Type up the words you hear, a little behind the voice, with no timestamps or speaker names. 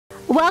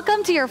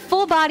Welcome to your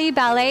full body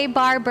ballet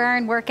bar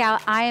burn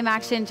workout. I am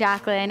Action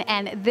Jacqueline,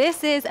 and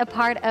this is a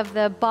part of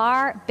the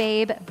Bar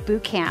Babe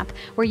Bootcamp,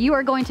 where you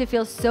are going to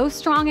feel so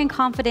strong and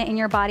confident in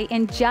your body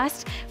in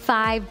just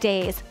 5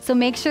 days. So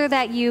make sure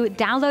that you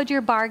download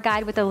your bar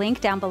guide with the link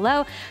down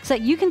below so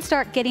that you can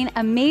start getting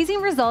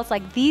amazing results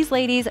like these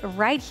ladies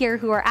right here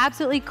who are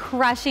absolutely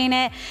crushing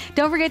it.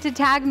 Don't forget to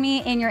tag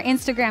me in your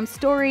Instagram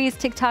stories,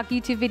 TikTok,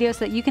 YouTube videos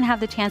so that you can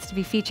have the chance to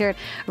be featured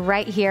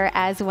right here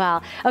as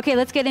well. Okay,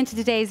 let's get into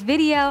today's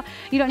video.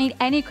 You don't need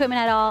any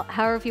equipment at all.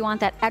 However, if you want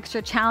that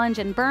extra challenge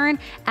and burn,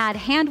 add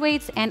hand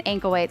weights and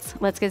ankle weights.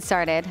 Let's get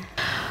started.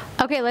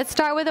 Okay, let's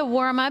start with a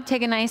warm up.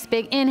 Take a nice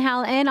big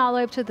inhale in all the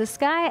way up to the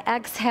sky.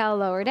 Exhale,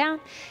 lower down.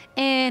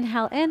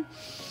 Inhale in.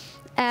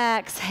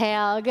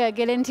 Exhale, good.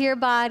 Get into your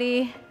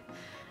body.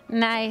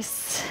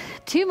 Nice.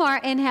 2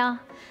 more. Inhale.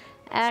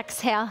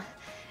 Exhale.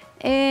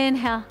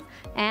 Inhale.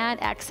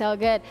 And exhale,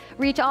 good.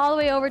 Reach all the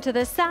way over to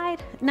the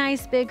side.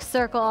 Nice big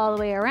circle all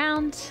the way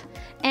around.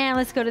 And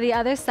let's go to the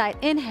other side.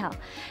 Inhale,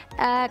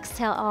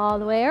 exhale all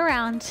the way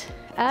around.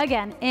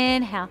 Again,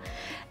 inhale,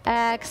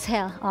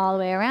 exhale all the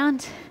way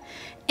around.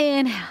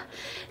 Inhale,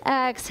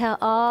 exhale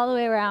all the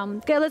way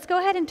around. Good, let's go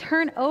ahead and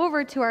turn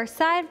over to our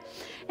side.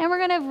 And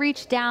we're gonna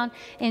reach down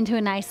into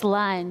a nice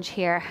lunge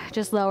here.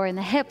 Just lowering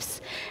the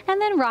hips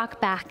and then rock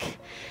back.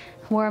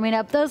 Warming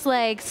up those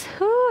legs.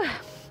 Whew.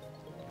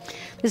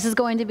 This is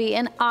going to be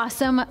an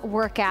awesome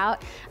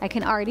workout. I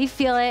can already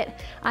feel it.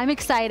 I'm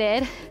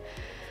excited.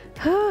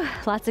 Whew,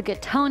 lots of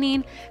good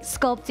toning,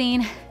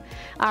 sculpting.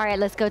 All right,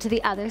 let's go to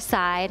the other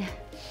side.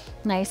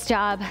 Nice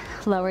job.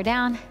 Lower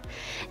down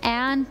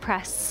and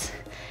press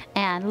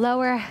and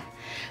lower.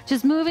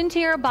 Just move into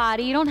your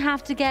body. You don't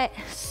have to get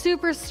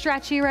super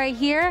stretchy right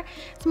here.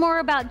 It's more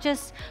about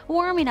just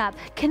warming up,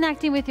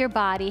 connecting with your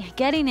body,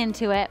 getting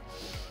into it.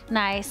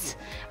 Nice.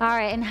 All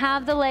right, and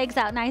have the legs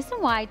out nice and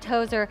wide.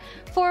 Toes are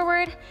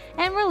forward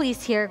and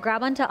release here.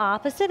 Grab onto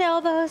opposite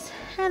elbows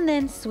and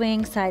then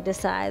swing side to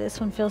side.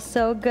 This one feels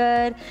so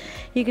good.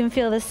 You can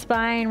feel the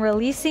spine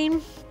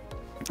releasing.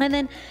 And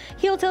then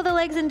heel till the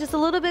legs in just a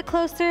little bit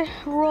closer.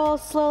 Roll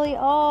slowly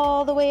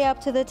all the way up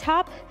to the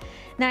top.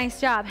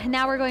 Nice job.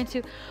 Now we're going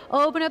to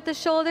open up the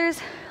shoulders,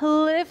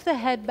 lift the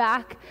head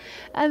back,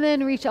 and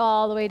then reach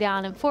all the way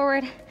down and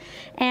forward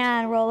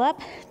and roll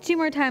up. 2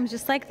 more times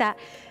just like that.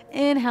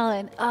 Inhale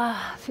in.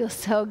 Ah, feels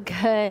so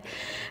good.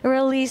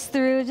 Release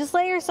through. Just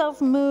let yourself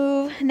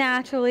move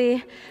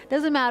naturally.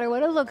 Doesn't matter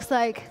what it looks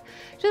like.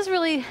 Just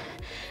really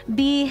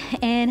be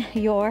in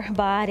your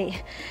body.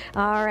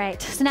 All right.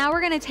 So now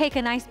we're going to take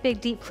a nice big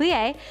deep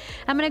plie.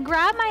 I'm going to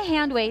grab my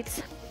hand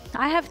weights.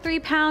 I have 3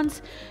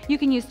 pounds. You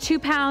can use 2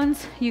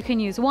 pounds. You can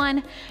use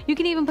 1. You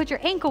can even put your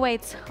ankle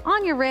weights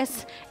on your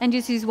wrists and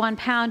just use 1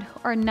 pound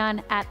or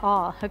none at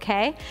all,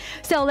 okay?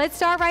 So let's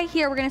start right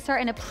here. We're gonna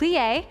start in a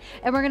plie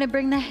and we're gonna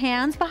bring the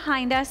hands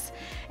behind us,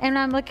 and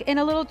I'm in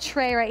a little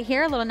tray right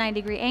here, a little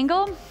 90-degree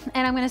angle,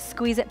 and I'm gonna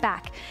squeeze it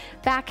back,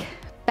 back,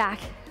 back,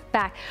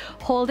 back.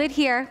 Hold it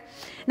here.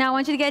 Now I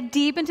want you to get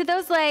deep into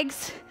those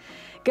legs.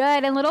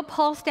 Good, and little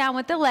pulse down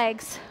with the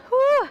legs.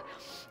 Whew.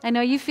 I know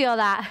you feel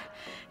that.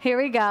 Here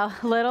we go,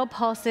 little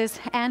pulses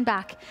and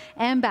back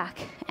and back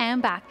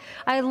and back.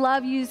 I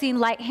love using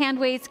light hand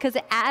weights because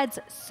it adds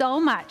so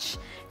much.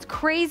 It's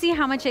crazy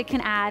how much it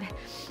can add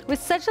with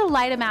such a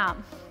light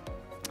amount.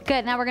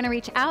 Good, now we're gonna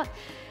reach out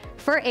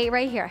for 8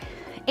 right here.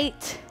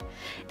 8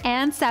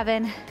 and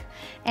 7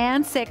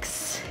 and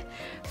 6,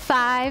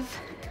 5,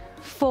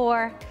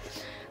 4,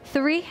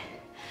 3,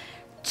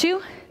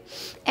 2,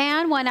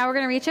 and 1. Now we're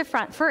gonna reach it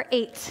front for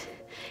 8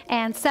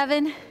 and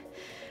 7,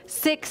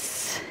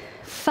 6,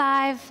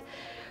 5,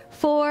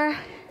 4,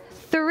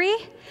 3,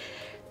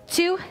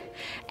 2,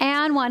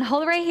 and 1.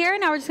 Hold it right here.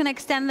 Now we're just gonna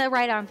extend the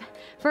right arm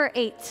for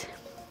 8,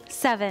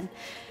 7,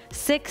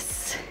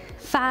 6,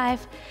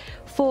 5,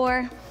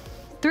 4,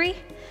 3,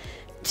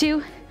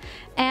 2,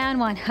 and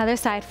 1. Other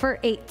side for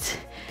 8,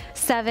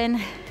 7,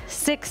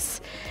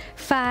 6,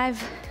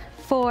 5,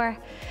 4,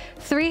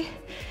 3,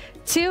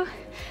 2,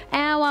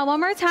 and 1. One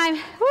more time.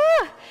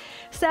 Woo!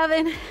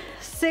 7,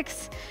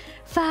 6,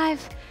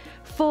 5,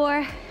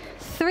 4,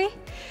 3,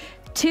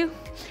 2,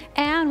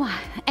 and 1,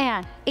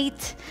 and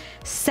 8,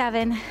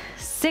 7,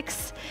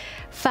 6,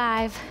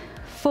 5,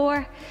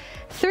 4,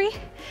 3,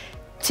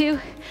 2,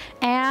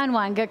 and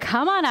 1. Good,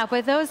 come on up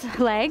with those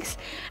legs.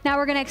 Now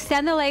we're gonna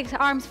extend the legs,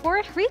 arms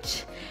forward,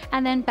 reach,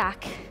 and then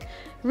back.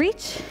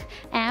 Reach,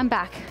 and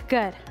back,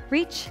 good.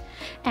 Reach,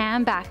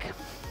 and back.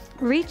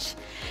 Reach,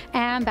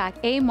 and back.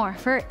 8 more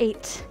for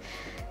 8,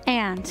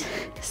 and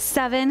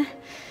 7,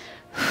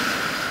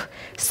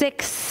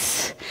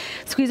 6,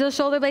 squeeze those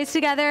shoulder blades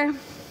together.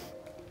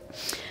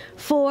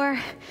 4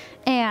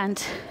 and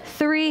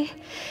 3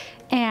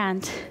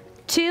 and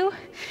 2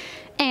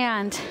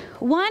 and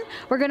 1.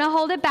 We're gonna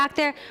hold it back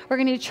there. We're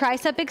gonna do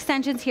tricep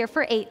extensions here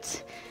for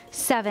 8,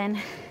 7,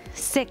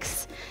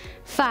 6,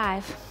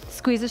 5.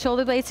 Squeeze the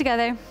shoulder blades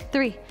together.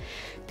 3,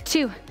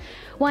 2,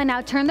 1.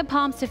 Now turn the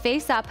palms to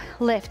face up,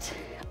 lift,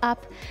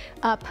 up,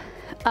 up,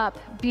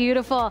 up.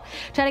 Beautiful.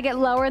 Try to get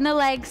lower in the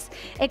legs.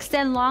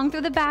 Extend long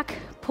through the back,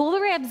 Pull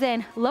the ribs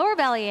in, lower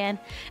belly in.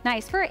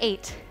 Nice, for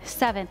 8,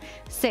 7,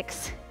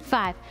 6,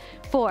 5,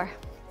 4,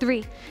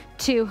 3,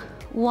 2,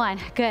 1.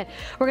 Good.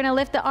 We're gonna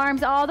lift the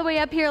arms all the way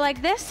up here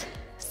like this.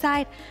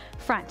 Side,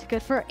 front.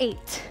 Good, for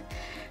 8,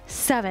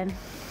 7,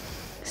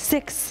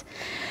 6,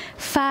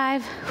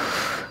 5,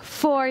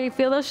 4. You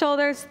feel those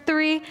shoulders.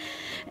 3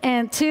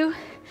 and 2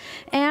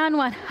 and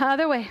 1.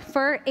 Other way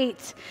for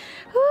 8,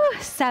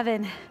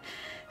 7,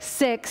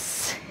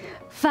 6,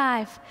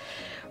 5,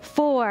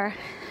 4,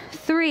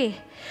 3,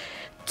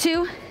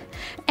 2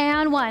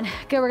 and 1.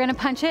 Good, we're gonna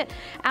punch it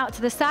out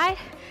to the side.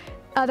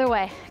 Other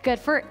way. Good,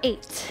 for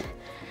 8,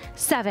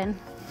 7,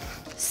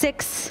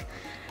 6,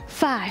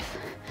 5,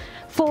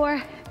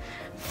 4,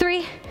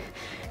 3,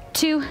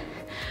 2,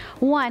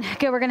 1.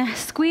 Good, we're gonna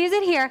squeeze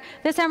it here.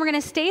 This time we're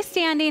gonna stay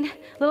standing.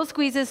 Little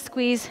squeezes,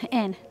 squeeze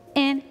in,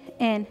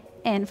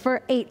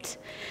 for 8,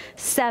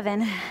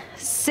 7,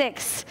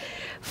 6,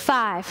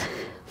 5,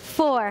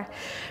 4,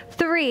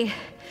 3,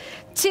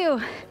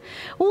 2,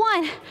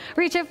 1.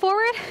 Reach it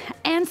forward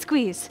and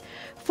squeeze.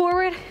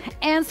 Forward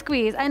and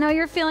squeeze. I know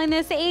you're feeling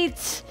this.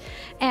 8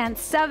 and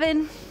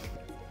 7,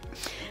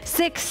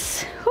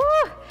 6,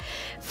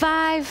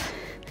 5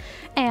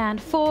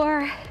 and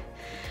 4,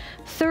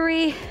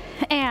 3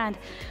 and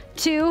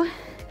 2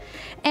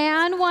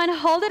 and 1.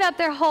 Hold it up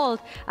there, hold.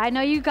 I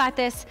know you got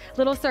this.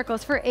 Little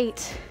circles for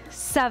 8,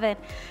 7,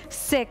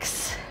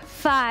 6,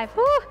 5,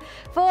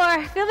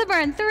 4, feel the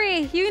burn.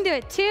 3, you can do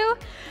it. 2,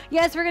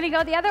 yes, we're gonna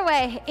go the other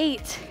way.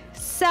 8,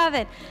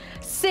 7,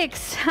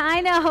 6,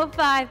 I know.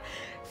 5,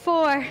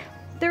 4,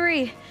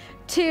 3,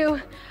 2,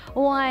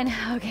 1.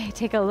 Okay,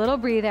 take a little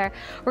breather.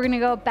 We're gonna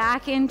go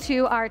back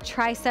into our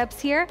triceps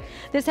here.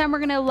 This time we're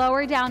gonna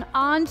lower down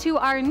onto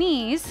our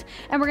knees,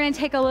 and we're gonna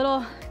take a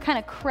little kind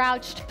of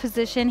crouched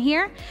position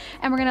here,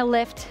 and we're gonna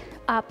lift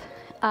up,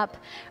 up,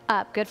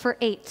 up. Good, for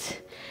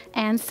 8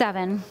 and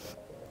 7,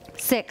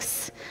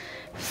 6,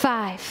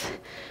 5,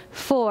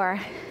 4,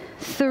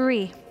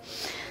 3,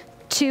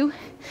 2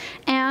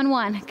 and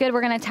 1. Good,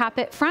 we're gonna tap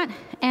it front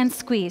and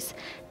squeeze.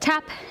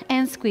 Tap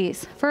and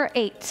squeeze for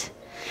 8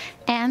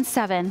 and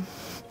 7,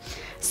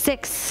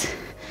 6,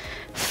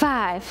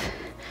 5,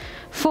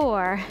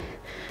 4,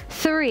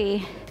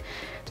 3,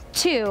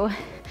 2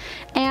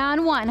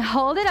 and 1.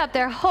 Hold it up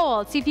there,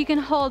 hold. See if you can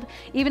hold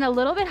even a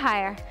little bit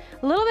higher.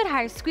 A little bit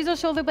higher. Squeeze those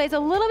shoulder blades a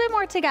little bit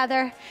more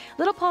together.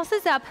 Little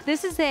pulses up.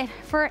 This is it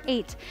for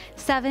 8,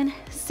 7,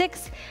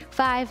 6,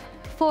 5,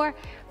 4,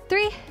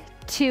 3,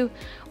 2,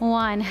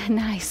 1.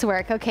 Nice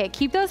work. Okay,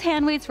 keep those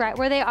hand weights right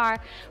where they are.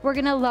 We're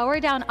gonna lower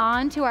down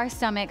onto our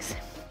stomachs.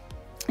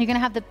 You're gonna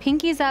have the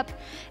pinkies up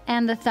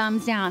and the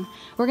thumbs down.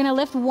 We're gonna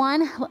lift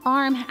one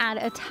arm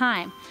at a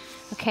time.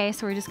 Okay,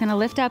 so we're just gonna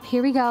lift up.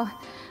 Here we go.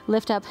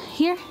 Lift up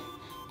here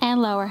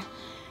and lower.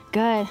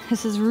 Good.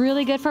 This is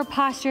really good for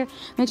posture.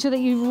 Make sure that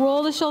you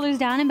roll the shoulders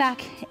down and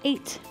back.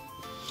 8,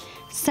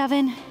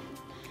 7,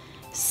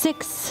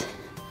 6,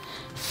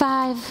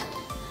 5,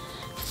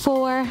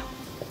 4,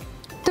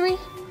 3,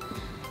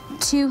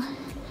 2,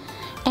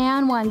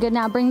 and 1. Good,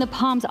 now bring the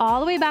palms all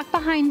the way back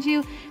behind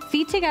you,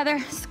 feet together,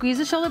 squeeze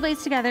the shoulder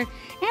blades together,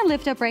 and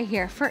lift up right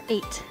here for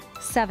 8,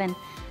 7,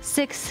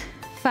 6,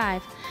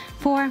 5,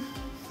 4,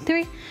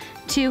 3,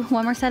 2,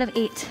 one more set of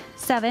 8,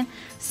 7,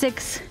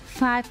 6,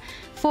 5,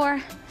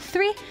 4,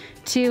 3,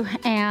 2,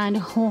 and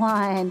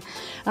 1.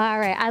 All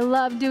right, I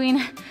love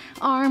doing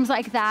arms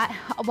like that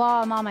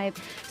while I'm on my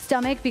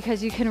stomach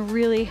because you can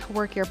really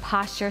work your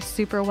posture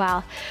super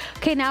well.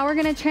 Okay, now we're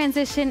gonna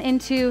transition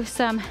into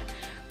some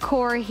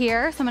core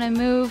here. So I'm gonna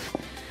move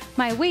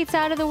my weights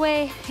out of the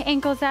way,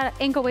 ankle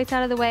weights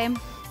out of the way, and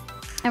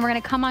we're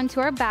gonna come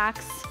onto our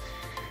backs,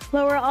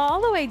 lower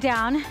all the way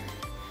down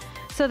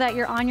so that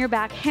you're on your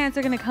back. Hands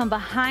are gonna come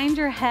behind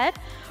your head.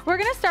 We're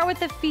gonna start with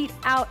the feet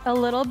out a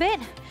little bit,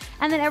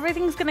 and then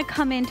everything's gonna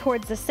come in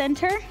towards the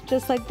center,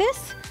 just like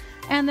this,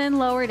 and then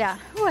lower down.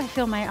 Oh, I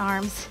feel my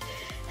arms.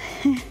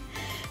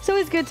 It's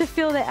always good to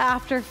feel the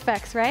after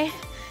effects, right?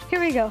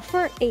 Here we go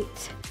for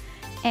 8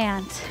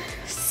 and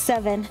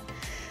 7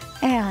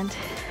 and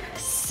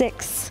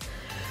 6,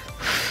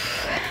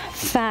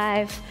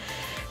 5.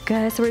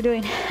 Good, so we're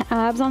doing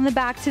abs on the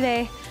back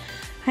today.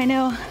 I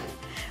know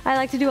I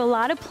like to do a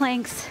lot of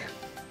planks.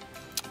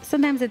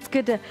 Sometimes it's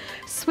good to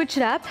switch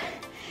it up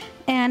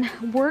and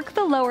work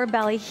the lower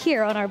belly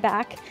here on our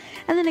back,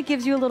 and then it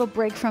gives you a little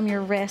break from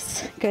your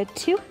wrists. Good,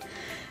 2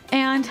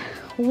 and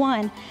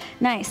 1.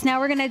 Nice. Now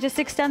we're gonna just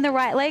extend the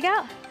right leg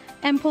out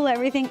and pull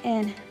everything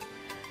in.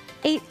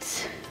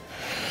 8,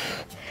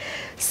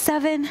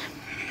 7,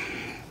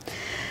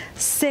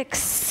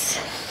 6,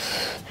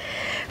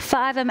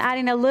 5. I'm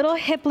adding a little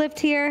hip lift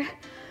here.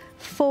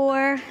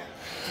 4,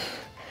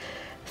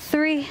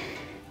 3,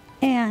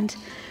 and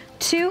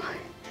 2,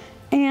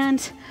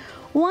 and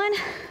 1.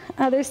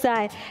 Other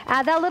side.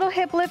 Add that little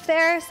hip lift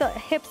there, so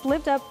hips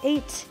lift up.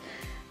 8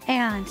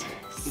 and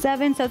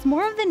 7. So it's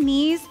more of the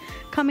knees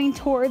coming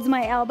towards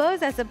my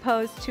elbows as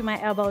opposed to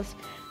my elbows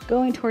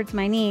going towards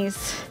my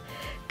knees.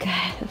 Good.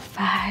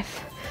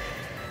 5,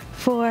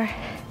 4,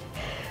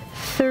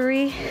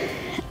 3,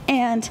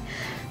 and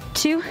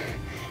 2,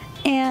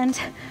 and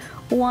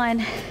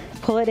 1.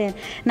 Pull it in.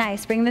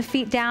 Nice. Bring the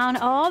feet down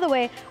all the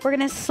way. We're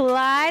gonna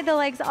slide the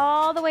legs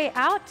all the way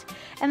out,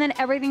 and then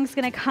everything's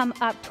gonna come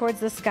up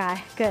towards the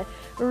sky. Good.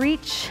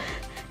 Reach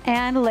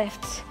and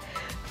lift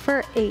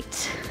for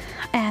 8.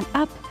 And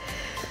up.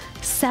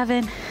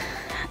 7.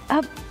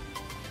 Up.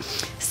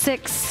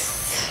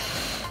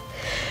 6.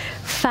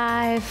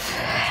 5.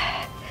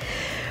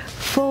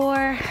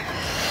 4.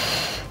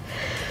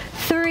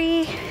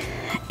 3.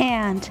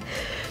 And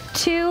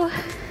 2.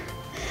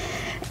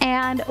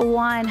 And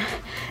 1.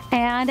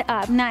 And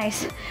up.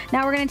 Nice.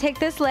 Now we're gonna take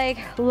this leg,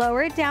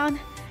 lower it down,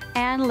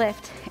 and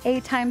lift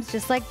 8 times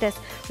just like this.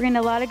 We're gonna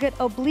do a lot of good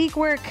oblique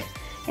work,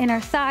 inner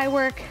thigh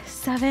work.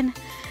 7,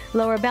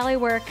 lower belly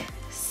work.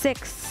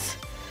 6,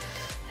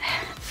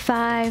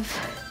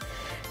 5,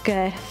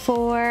 good.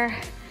 4,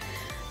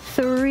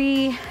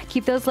 3,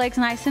 keep those legs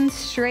nice and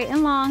straight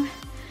and long.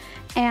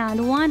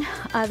 And 1,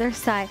 other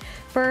side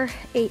for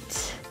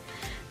 8.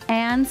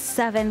 And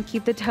 7,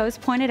 keep the toes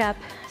pointed up.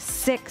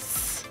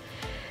 6,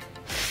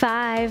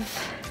 5,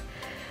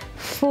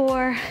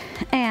 4,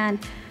 and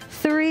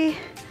 3,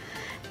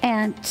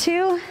 and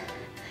 2,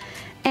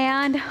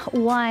 and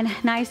 1.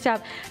 Nice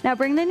job. Now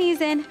bring the knees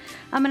in.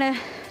 I'm gonna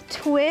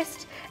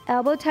twist,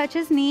 elbow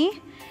touches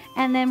knee,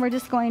 and then we're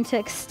just going to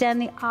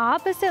extend the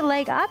opposite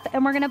leg up,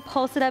 and we're gonna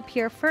pulse it up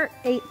here for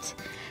 8,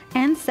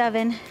 and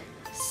 7,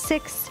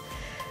 6,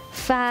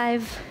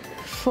 5,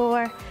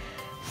 4,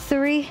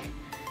 3,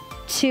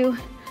 2,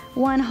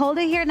 1. Hold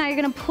it here. Now you're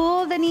gonna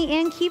pull the knee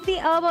in, keep the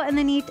elbow and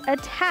the knee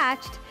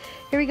attached.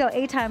 Here we go,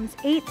 8 times.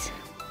 8,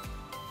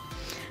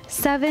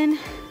 7,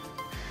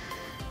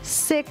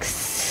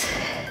 6,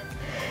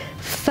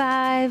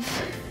 5,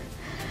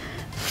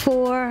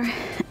 4,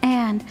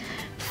 and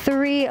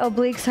 3.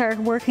 Obliques are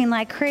working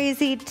like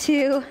crazy.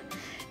 2,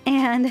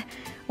 and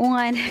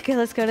 1. Good,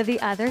 let's go to the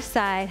other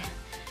side.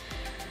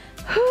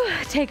 Whew.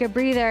 Take a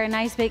breather, a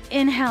nice big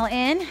inhale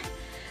in.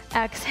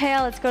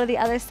 Exhale, let's go to the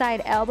other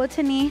side, elbow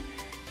to knee.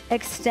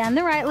 Extend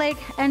the right leg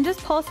and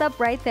just pulse up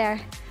right there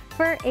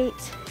for 8,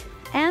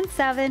 and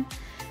 7,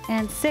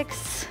 and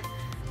 6,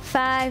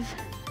 5,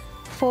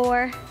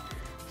 4,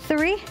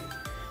 3,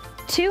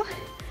 2,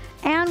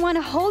 and 1.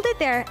 Hold it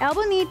there.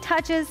 Elbow knee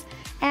touches,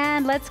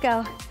 and let's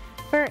go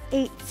for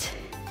 8,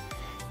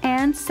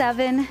 and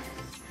 7,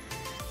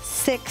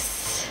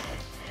 6,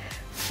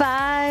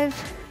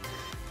 5,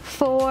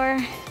 4,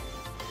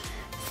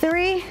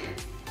 3,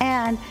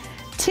 and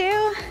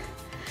 2,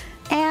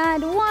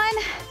 and 1.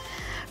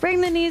 Bring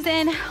the knees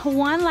in.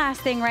 One last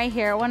thing right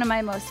here, one of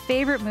my most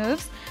favorite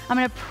moves. I'm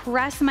gonna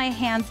press my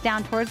hands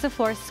down towards the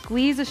floor,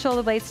 squeeze the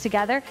shoulder blades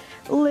together,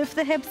 lift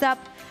the hips up,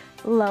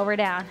 lower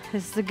down.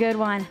 This is a good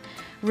one.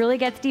 Really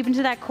gets deep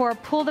into that core.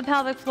 Pull the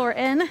pelvic floor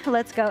in.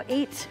 Let's go.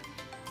 8,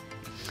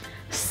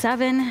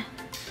 7,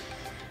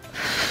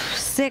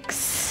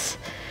 6,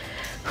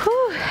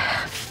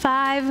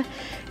 5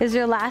 is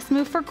your last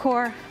move for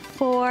core.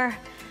 4,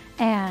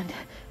 and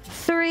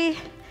 3,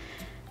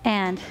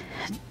 and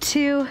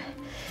 2,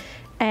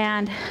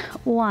 and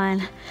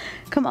 1.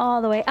 Come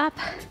all the way up.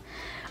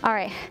 All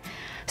right,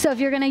 so if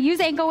you're gonna use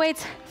ankle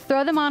weights,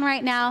 throw them on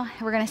right now.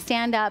 We're gonna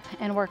stand up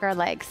and work our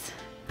legs.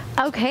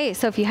 Okay,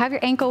 so if you have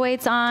your ankle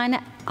weights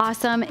on,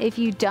 awesome. If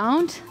you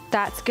don't,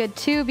 that's good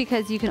too,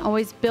 because you can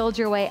always build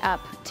your way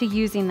up to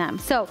using them.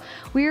 So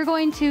we are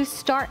going to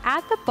start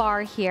at the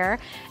bar here,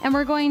 and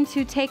we're going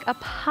to take a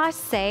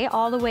passe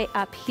all the way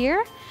up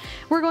here.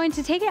 We're going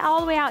to take it all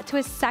the way out to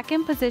a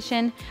second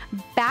position,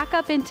 back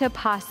up into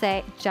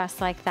passe, just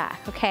like that,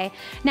 okay?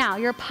 Now,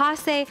 your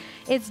passe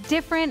is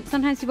different.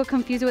 Sometimes people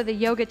confuse it with a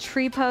yoga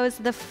tree pose.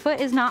 The foot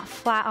is not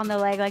flat on the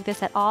leg like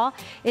this at all.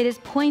 It is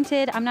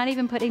pointed. I'm not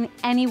even putting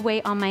any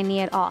weight on my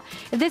knee at all.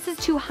 If this is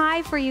too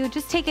high for you,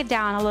 just take it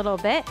down a little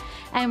bit,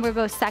 and we'll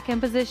go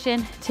second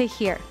position to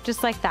here,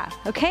 just like that,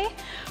 okay?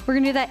 We're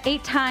gonna do that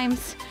 8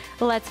 times.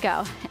 Let's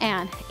go.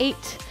 And 8,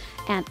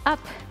 and up,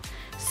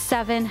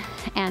 7,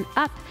 and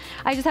up.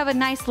 I just have a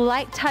nice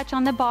light touch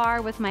on the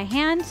bar with my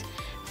hand.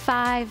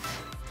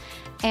 5,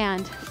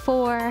 and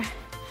 4,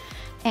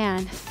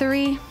 and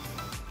 3,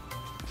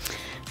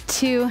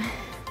 2,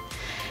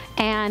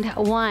 and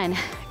 1.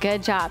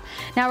 Good job.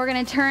 Now we're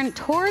gonna turn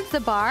towards the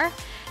bar,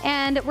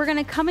 and we're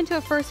gonna come into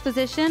a first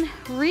position,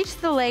 reach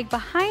the leg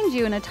behind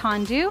you in a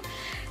tendu.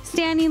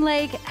 Standing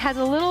leg has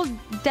a little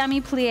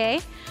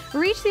demi-plie.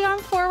 Reach the arm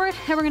forward,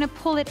 and we're gonna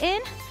pull it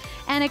in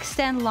and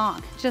extend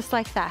long, just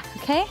like that,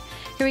 okay?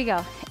 Here we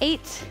go.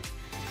 8,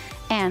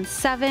 and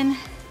 7,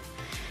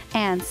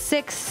 and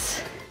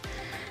 6,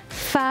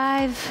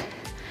 5,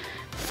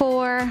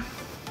 4,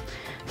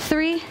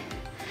 3,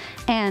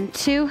 and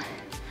 2,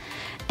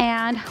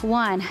 and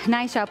 1.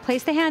 Nice job.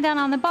 Place the hand down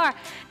on the bar.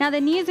 Now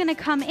the knee is gonna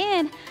come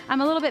in.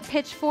 I'm a little bit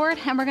pitched forward,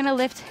 and we're gonna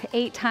lift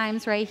 8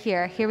 times right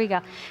here. Here we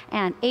go.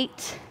 And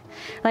 8,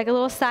 like a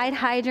little side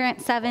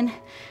hydrant. 7,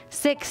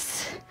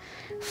 6,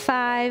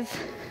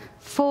 5,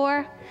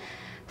 4,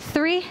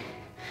 3,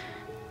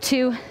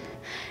 2,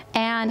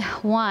 and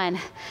 1.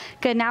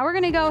 Good, now we're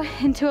gonna go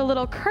into a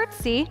little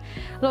curtsy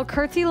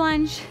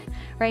lunge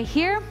right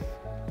here.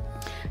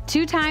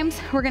 2 times,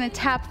 we're gonna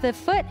tap the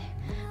foot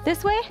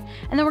this way,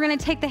 and then we're gonna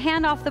take the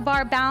hand off the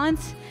bar,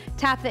 balance,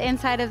 tap the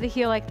inside of the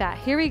heel like that.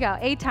 Here we go,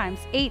 8 times,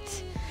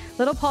 8.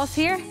 Little pulse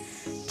here,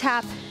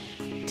 tap,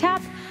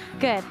 tap,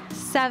 good.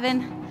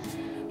 7,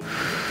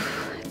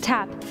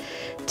 tap,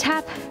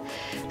 tap,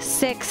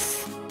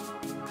 6,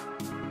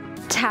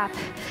 tap,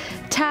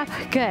 tap,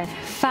 good.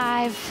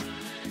 5,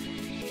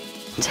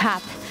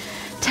 tap,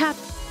 tap,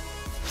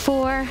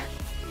 4,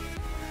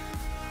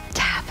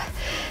 tap,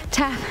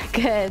 tap,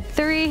 good.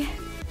 3,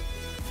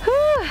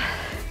 whew.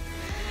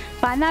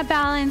 Find that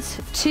balance.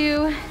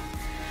 2,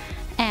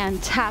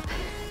 and tap,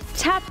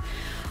 tap,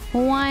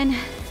 1,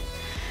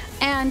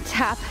 and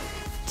tap,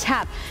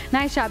 tap.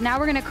 Nice job. Now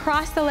we're gonna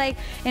cross the leg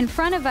in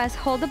front of us,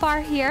 hold the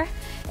bar here,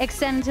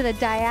 extend to the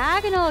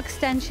diagonal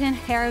extension,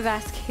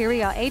 arabesque. Here we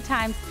go, 8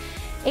 times.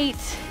 8,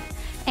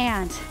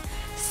 and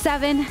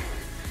 7,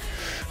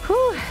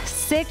 whew,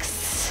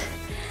 6,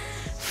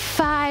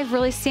 5,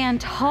 really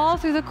stand tall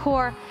through the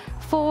core.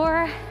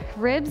 4,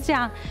 ribs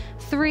down.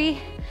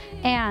 3,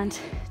 and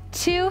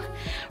 2.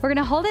 We're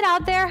gonna hold it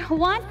out there.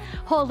 1,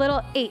 hold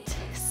little. 8,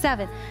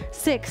 7,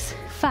 6,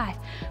 5,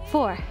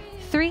 4,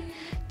 3,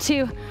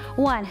 2,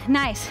 1.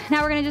 Nice.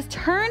 Now we're gonna just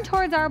turn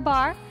towards our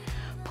bar,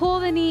 pull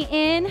the knee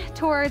in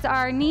towards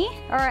our knee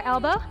or our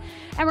elbow,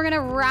 and we're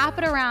gonna wrap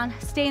it around,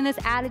 stay in this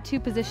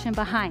attitude position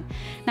behind.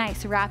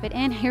 Nice, wrap it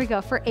in. Here we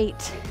go for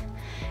 8,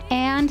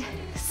 and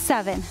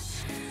 7,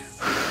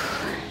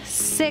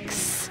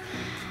 6,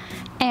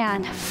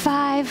 and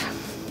 5,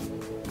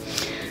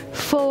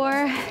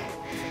 4,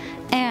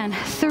 and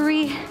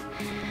 3.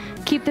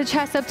 Keep the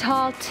chest up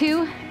tall.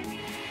 2,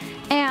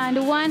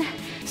 and 1.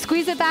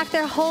 Squeeze it back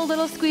there, hold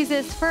little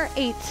squeezes for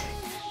 8,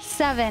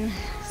 7,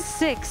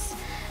 6,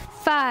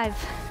 5,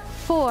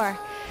 4,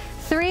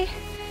 3,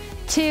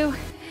 2,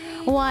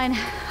 1.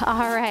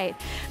 All right,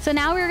 so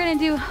now we're gonna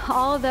do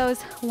all of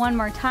those one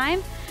more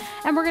time,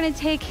 and we're gonna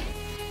take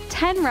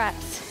 10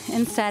 reps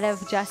instead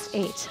of just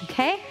 8,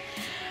 okay?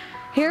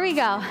 Here we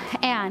go,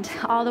 and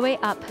all the way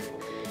up.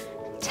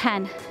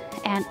 10,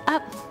 and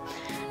up.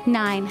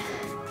 9,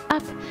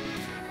 up.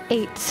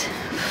 8,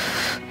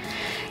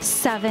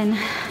 7,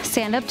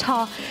 stand up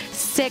tall.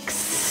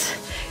 6,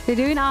 you're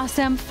doing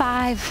awesome.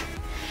 5,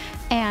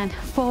 and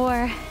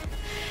 4,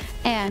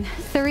 and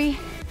 3,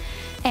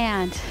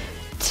 and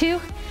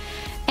 2,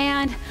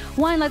 and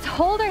 1. Let's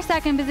hold our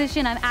second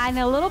position. I'm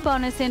adding a little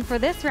bonus in for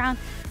this round.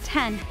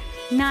 10,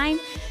 9,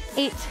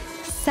 8,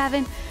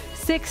 7,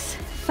 6,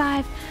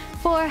 5,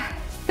 4,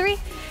 3,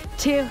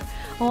 2,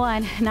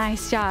 1.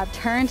 Nice job.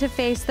 Turn to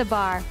face the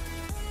bar.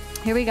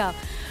 Here we go.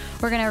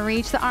 We're gonna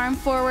reach the arm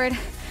forward,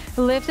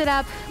 lift it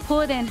up,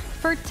 pull it in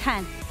for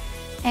 10,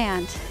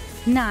 and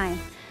 9,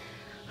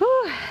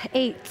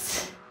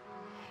 8,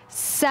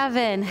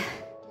 7,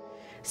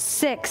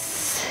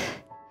 6,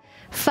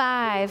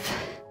 5,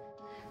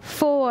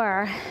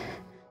 4,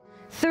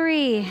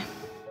 3,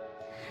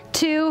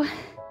 2,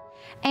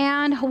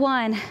 and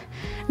 1.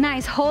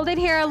 Nice, hold it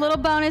here, a little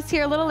bonus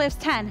here, a little lifts.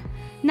 10,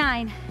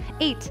 9,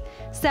 8,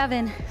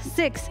 7,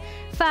 6,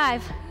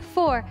 5,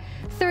 4,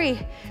 3,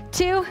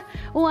 2,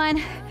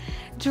 1.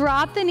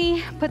 Drop the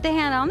knee, put the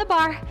hand on the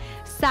bar,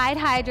 side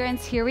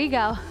hydrants. Here we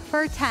go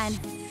for 10,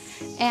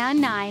 and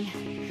 9,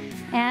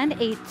 and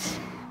 8,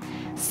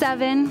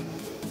 7,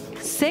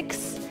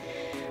 6,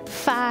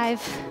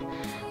 5,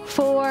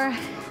 4,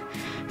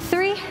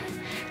 3,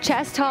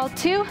 chest tall.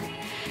 2,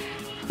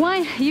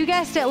 1. You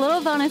guessed it,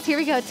 little bonus. Here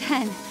we go.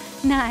 10,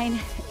 9,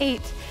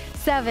 8,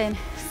 7,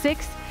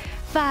 6,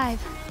 5,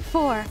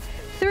 4,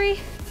 3,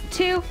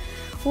 2,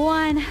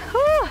 1.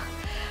 Whew.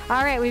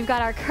 All right, we've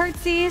got our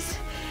curtsies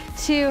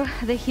to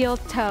the heel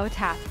toe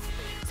tap.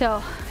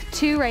 So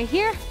 2 right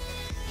here,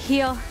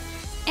 heel,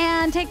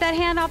 and take that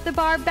hand off the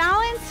bar,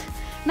 balance.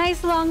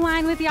 Nice long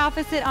line with the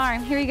opposite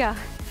arm. Here we go.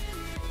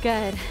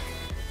 Good.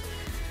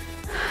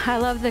 I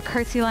love the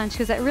curtsy lunge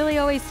because it really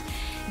always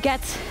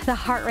gets the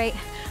heart rate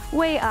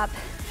way up.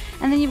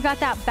 And then you've got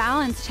that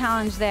balance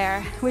challenge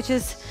there, which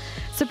is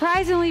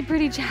surprisingly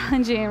pretty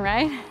challenging,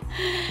 right?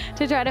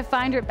 To try to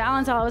find your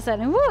balance all of a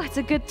sudden. Woo, it's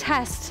a good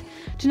test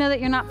to know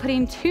that you're not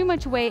putting too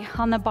much weight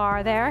on the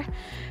bar there,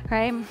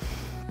 right?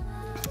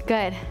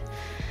 Good.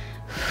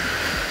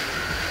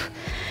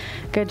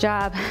 Good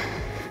job.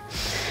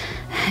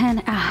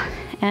 And out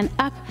and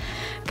up.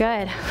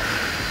 Good.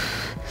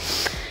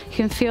 You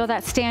can feel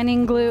that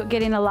standing glute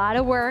getting a lot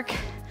of work,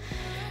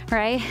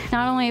 right?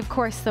 Not only, of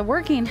course, the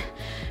working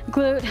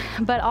glute,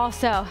 but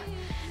also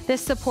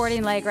this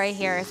supporting leg right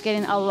here is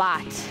getting a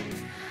lot.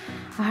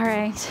 All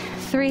right,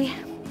 3,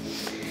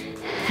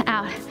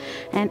 out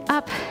and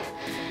up.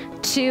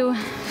 2,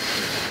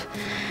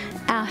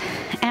 out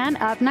and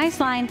up. Nice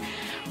line.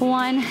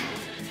 1,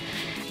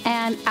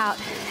 and out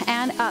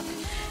and up.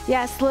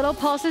 Yes, little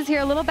pulses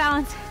here, a little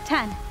balance.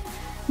 10,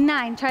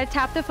 9, try to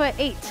tap the foot.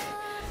 8,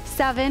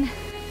 7,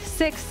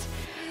 6,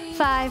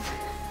 5,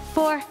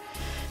 4,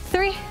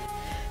 3,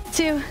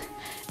 2,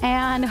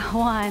 and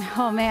 1.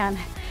 Oh man,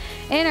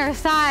 inner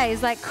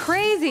thighs like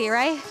crazy,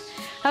 right?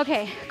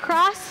 Okay,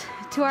 cross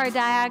to our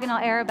diagonal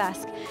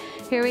arabesque.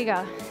 Here we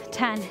go. 10,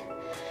 10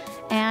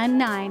 and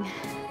 9,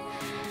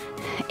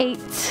 8,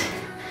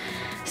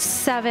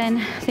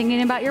 7,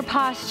 thinking about your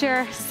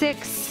posture,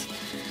 6,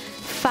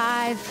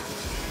 5,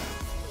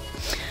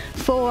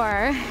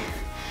 4,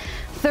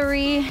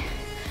 3,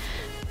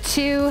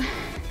 2,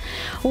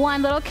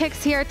 1. Little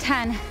kicks here,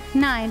 10,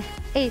 9,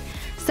 8,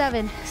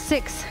 7,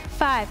 6,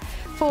 5,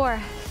 4,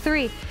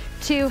 3,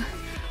 2,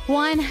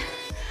 1.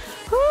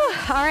 Whew.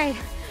 All right,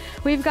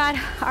 we've got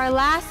our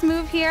last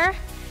move here.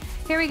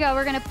 Here we go.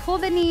 We're gonna pull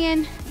the knee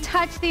in,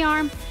 touch the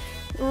arm,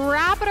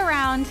 wrap it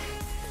around,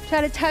 try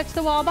to touch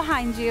the wall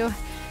behind you.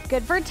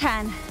 Good for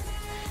 10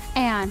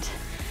 and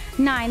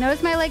 9.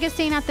 Notice my leg is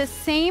staying at the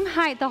same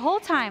height the whole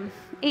time.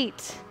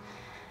 8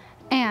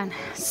 and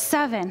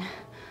 7,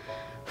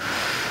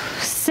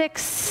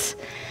 6.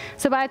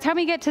 So by the time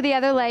we get to the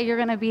other leg, you're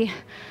gonna be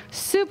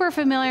super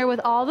familiar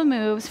with all the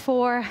moves.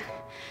 4,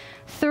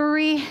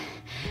 3,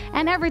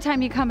 and every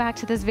time you come back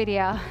to this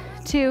video,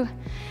 2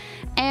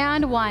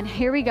 and 1.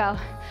 Here we go.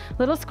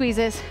 Little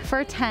squeezes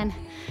for 10,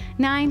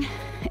 9,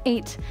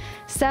 8,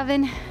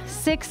 7,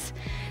 6,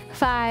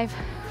 5,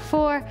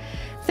 4,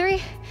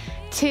 3,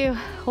 2,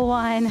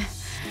 1.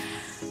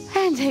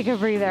 And take a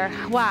breather.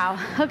 Wow.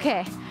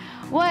 Okay.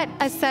 What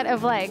a set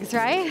of legs,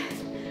 right?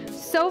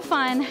 So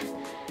fun.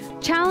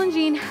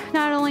 Challenging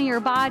not only your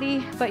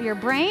body, but your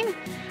brain.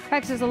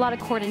 Right? 'Cause there's a lot of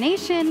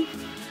coordination.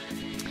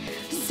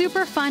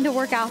 Super fun to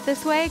work out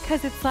this way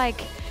because it's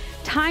like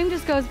time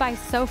just goes by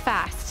so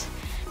fast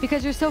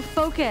because you're so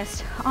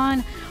focused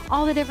on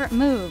all the different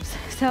moves.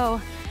 So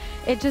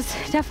it just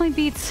definitely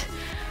beats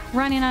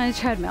running on a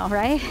treadmill,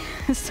 right?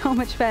 It's so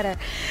much better.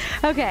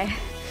 Okay.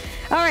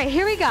 All right,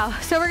 here we go.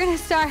 So we're gonna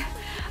start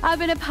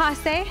up in a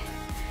passe.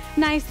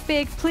 Nice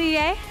big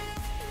plie.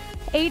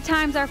 8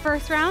 times our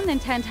first round, then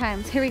 10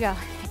 times. Here we go.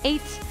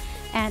 8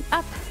 and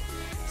up,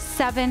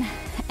 7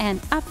 and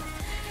up,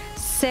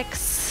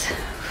 6,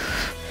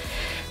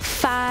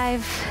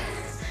 5,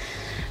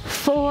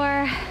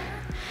 4,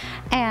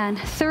 and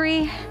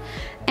 3,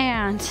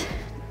 and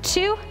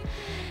 2,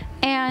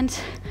 and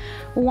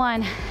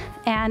 1,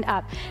 and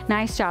up.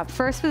 Nice job.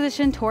 First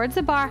position towards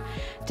the bar,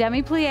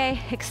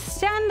 demi-plie,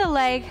 extend the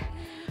leg,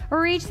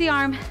 reach the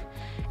arm,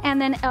 and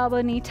then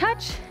elbow knee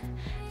touch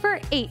for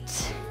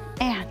 8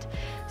 and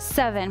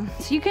 7.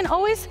 So you can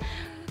always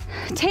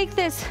take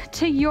this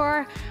to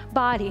your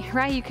body,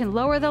 right? You can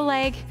lower the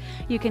leg,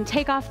 you can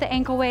take off the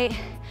ankle weight,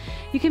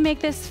 you can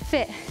make this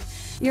fit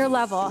your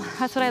level.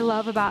 That's what I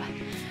love about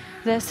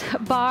this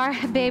Bar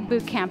Babe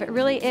Bootcamp. It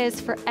really is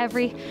for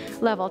every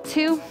level.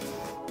 2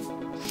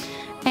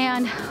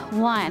 and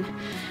 1.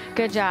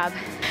 Good job.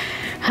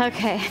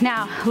 Okay,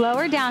 now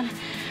lower down,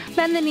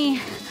 bend the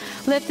knee,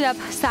 lift it up,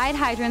 side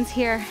hydrants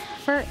here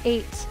for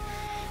 8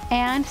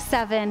 and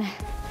 7,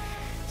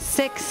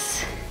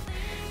 6,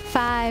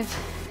 5,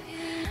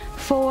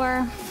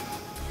 4,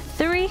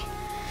 3,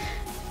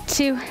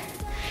 2,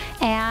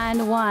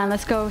 and 1.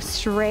 Let's go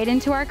straight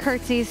into our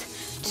curtsies.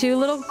 2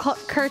 little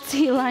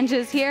curtsy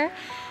lunges here.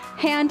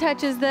 Hand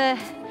touches the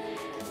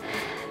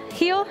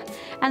heel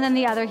and then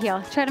the other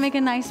heel. Try to make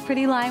a nice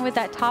pretty line with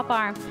that top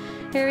arm.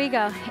 Here we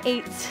go.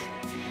 8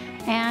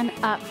 and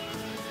up.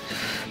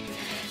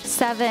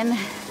 7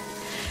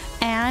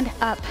 and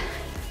up.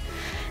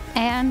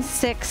 And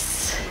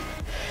 6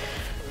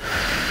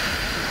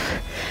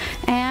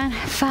 and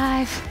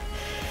 5,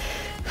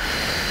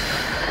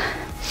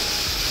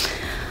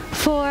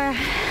 4,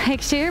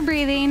 make sure you're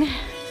breathing,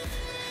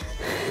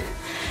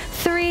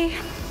 3,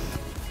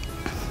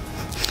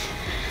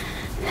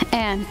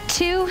 and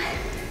 2,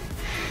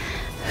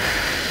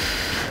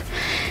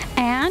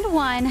 and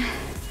 1,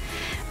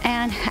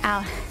 and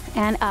out,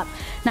 and up.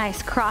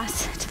 Nice,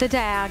 cross to the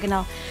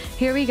diagonal.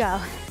 Here we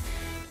go,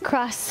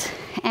 cross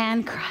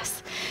and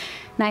cross.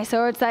 Nice,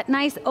 so it's that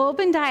nice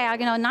open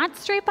diagonal, not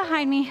straight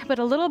behind me, but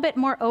a little bit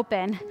more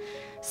open.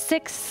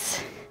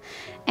 6,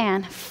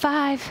 and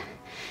 5,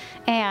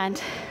 and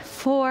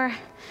 4,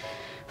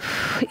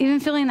 even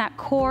feeling that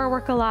core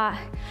work a lot.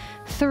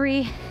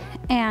 3,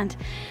 and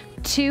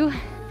 2,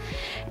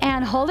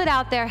 and hold it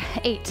out there.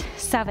 8,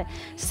 7,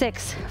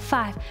 6,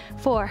 5,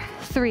 4,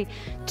 3,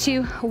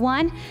 2,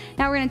 1.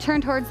 Now we're gonna turn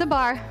towards the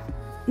bar,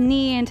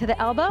 knee into the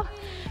elbow,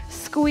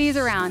 squeeze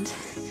around.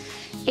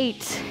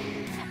 8,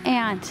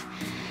 and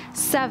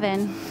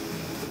 7,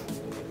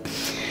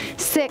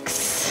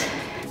 6,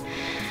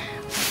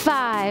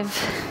 5,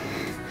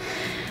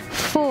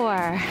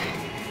 4,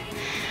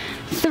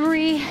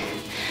 3,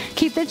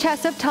 keep the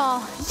chest up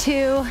tall,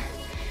 2,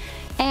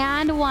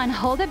 and 1.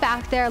 Hold it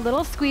back there,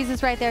 little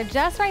squeezes right there,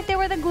 just right there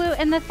where the glute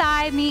and the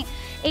thigh meet.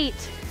 8,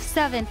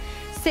 7,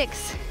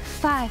 6,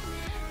 5,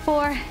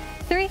 4,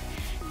 3,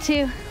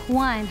 2,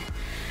 1.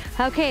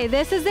 Okay,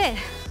 this is it.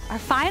 Our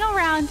final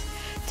round,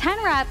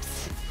 10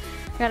 reps.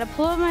 Gotta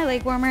pull up my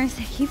leg warmers,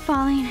 they keep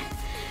falling.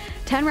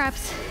 10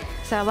 reps,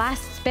 it's our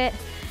last bit.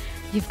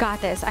 You've got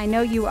this. I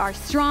know you are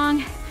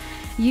strong.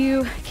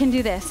 You can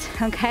do this,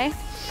 okay?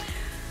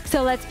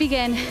 So let's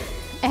begin.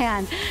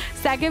 And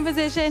second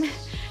position,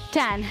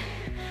 10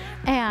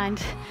 and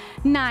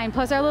 9,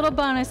 plus our little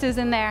bonuses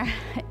in there.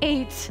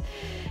 8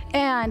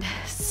 and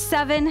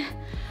 7,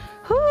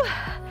 whew,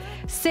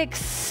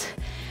 6.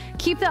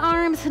 Keep the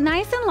arms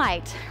nice and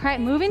light, right?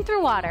 Moving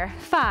through water.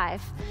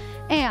 5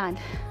 and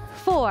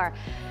 4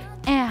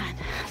 and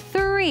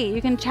 3.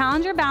 You can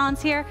challenge your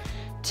balance here.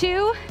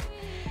 2.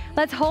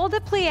 Let's hold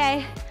the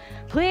plie.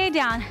 Plie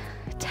down.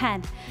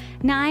 10,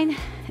 9,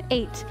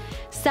 8,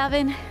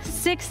 7,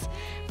 6,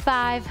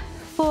 5,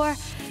 4,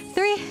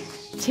 3,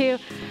 2,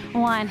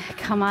 1.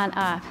 Come on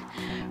up.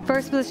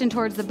 First position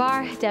towards the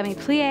bar, demi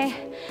plie.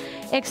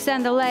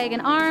 Extend the leg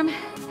and arm.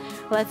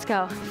 Let's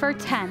go for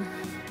 10,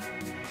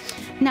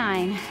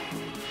 9,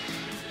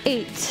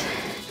 8,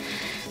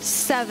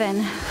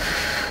 7,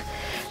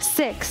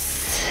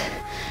 6,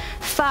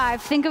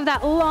 5. Think of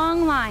that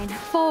long line.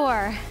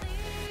 4,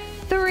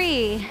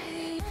 3,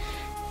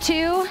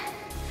 2.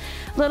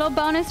 Little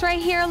bonus right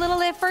here, a little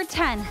lift for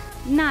 10,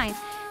 9,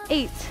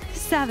 8,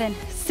 7,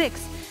 6,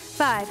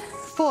 5,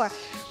 4,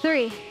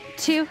 3,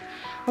 2,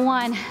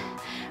 1.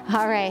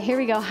 All right, here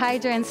we go,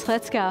 hydrants,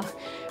 let's go.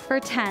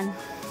 For 10,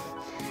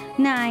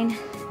 9,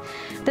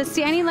 the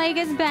standing leg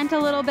is bent a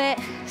little bit,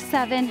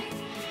 7,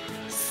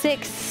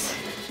 6,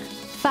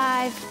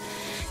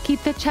 5,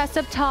 keep the chest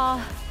up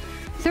tall,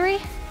 3,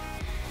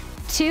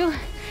 2,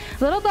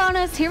 little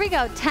bonus, here we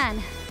go,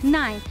 10,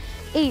 9,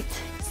 8,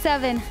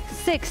 7,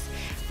 6,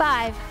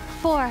 5,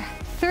 4,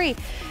 3,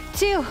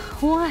 2,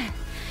 1,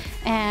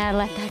 and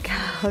let that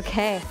go.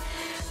 Okay,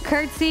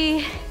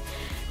 curtsy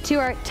to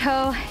our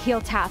toe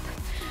heel tap.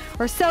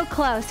 We're so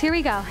close, here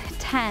we go,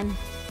 10,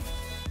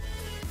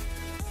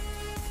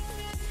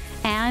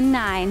 and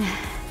 9,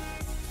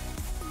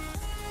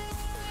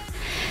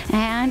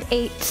 and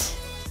 8.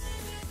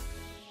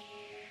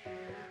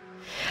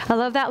 I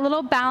love that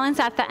little balance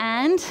at the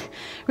end.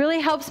 Really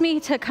helps me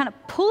to kind of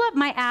pull up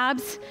my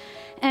abs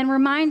and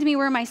remind me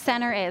where my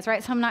center is,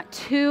 right? So I'm not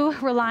too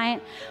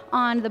reliant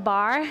on the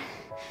bar.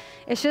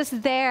 It's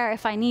just there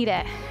if I need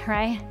it,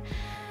 right?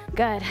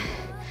 Good.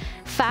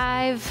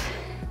 5,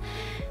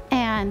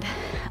 and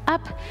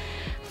up,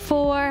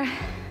 4,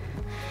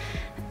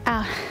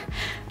 out,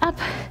 up,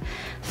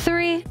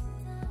 3,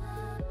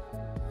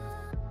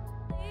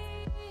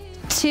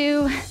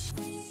 2,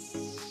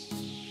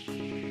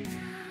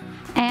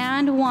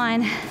 and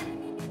 1,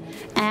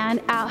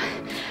 and out.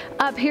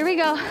 Up, here we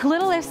go,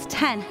 little lifts,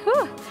 10,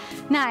 whew,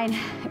 9,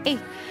 8,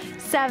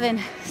 7,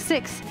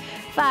 6,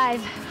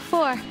 5,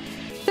 4,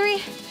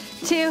 3,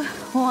 2,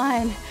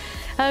 1.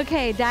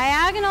 Okay,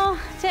 diagonal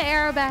to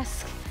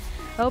arabesque,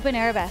 open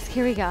arabesque,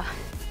 here we go,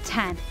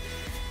 10,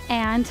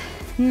 and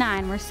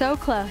 9, we're so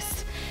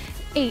close,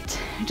 8,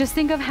 just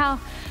think of how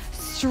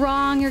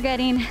strong you're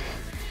getting,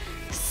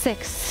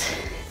 6,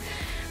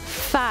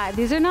 5,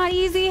 these are not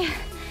easy,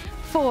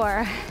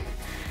 4,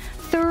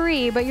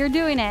 3, but you're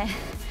doing it,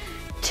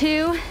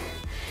 2,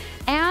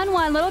 and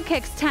 1, little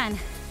kicks, 10,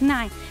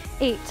 9,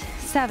 8,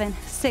 7,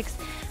 6,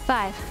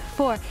 5,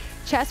 4,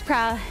 chest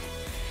proud,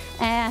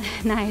 and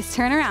nice,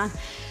 turn around.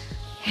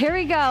 Here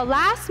we go,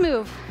 last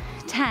move,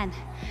 10,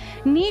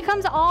 knee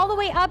comes all the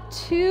way up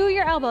to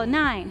your elbow,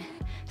 9,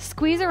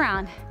 squeeze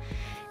around,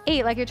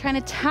 8, like you're trying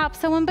to tap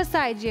someone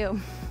beside you,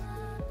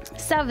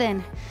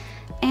 7,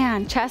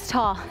 and chest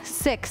tall,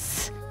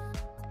 6,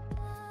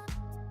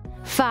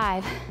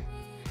 5,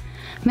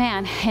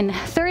 man, in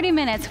 30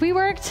 minutes, we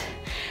worked,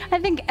 I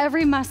think,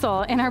 every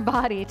muscle in our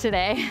body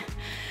today.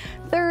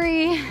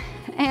 3,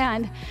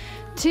 and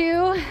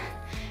 2,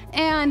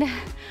 and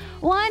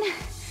 1.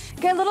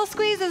 Good little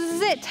squeezes, this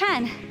is it.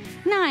 10,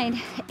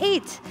 9,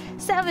 8,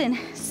 7,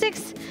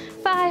 6,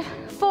 5,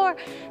 4,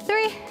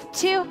 3,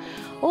 2,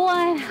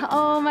 1.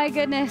 Oh my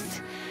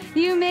goodness,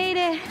 you made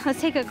it.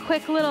 Let's take a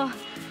quick little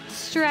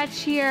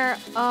stretch here.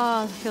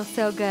 Oh, it feels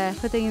so good.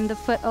 Putting the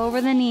foot over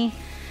the knee.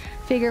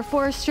 Figure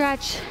 4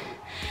 stretch.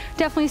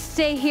 Definitely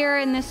stay here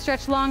in this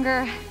stretch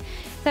longer.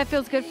 If that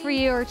feels good for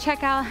you, or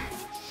check out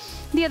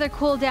the other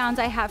cool downs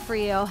I have for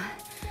you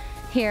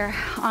here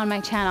on my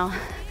channel.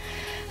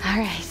 All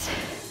right.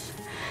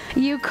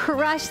 You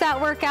crushed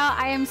that workout.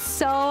 I am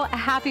so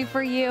happy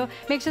for you.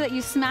 Make sure that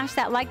you smash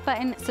that like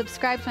button,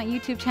 subscribe to my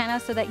YouTube channel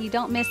so that you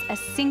don't miss a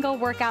single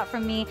workout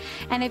from me.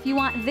 And if you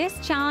want this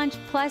challenge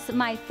plus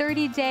my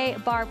 30-day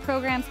bar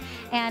programs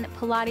and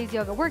Pilates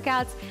yoga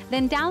workouts,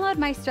 then download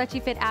my Stretchy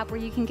Fit app where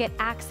you can get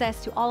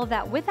access to all of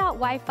that without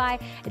Wi-Fi.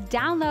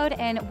 Download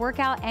and work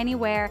out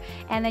anywhere.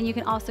 And then you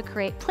can also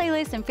create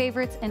playlists and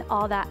favorites and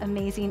all that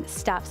amazing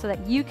stuff so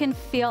that you can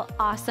feel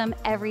awesome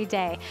every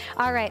day.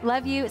 All right,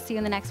 love you. See you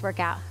in the next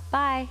workout.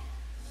 Bye.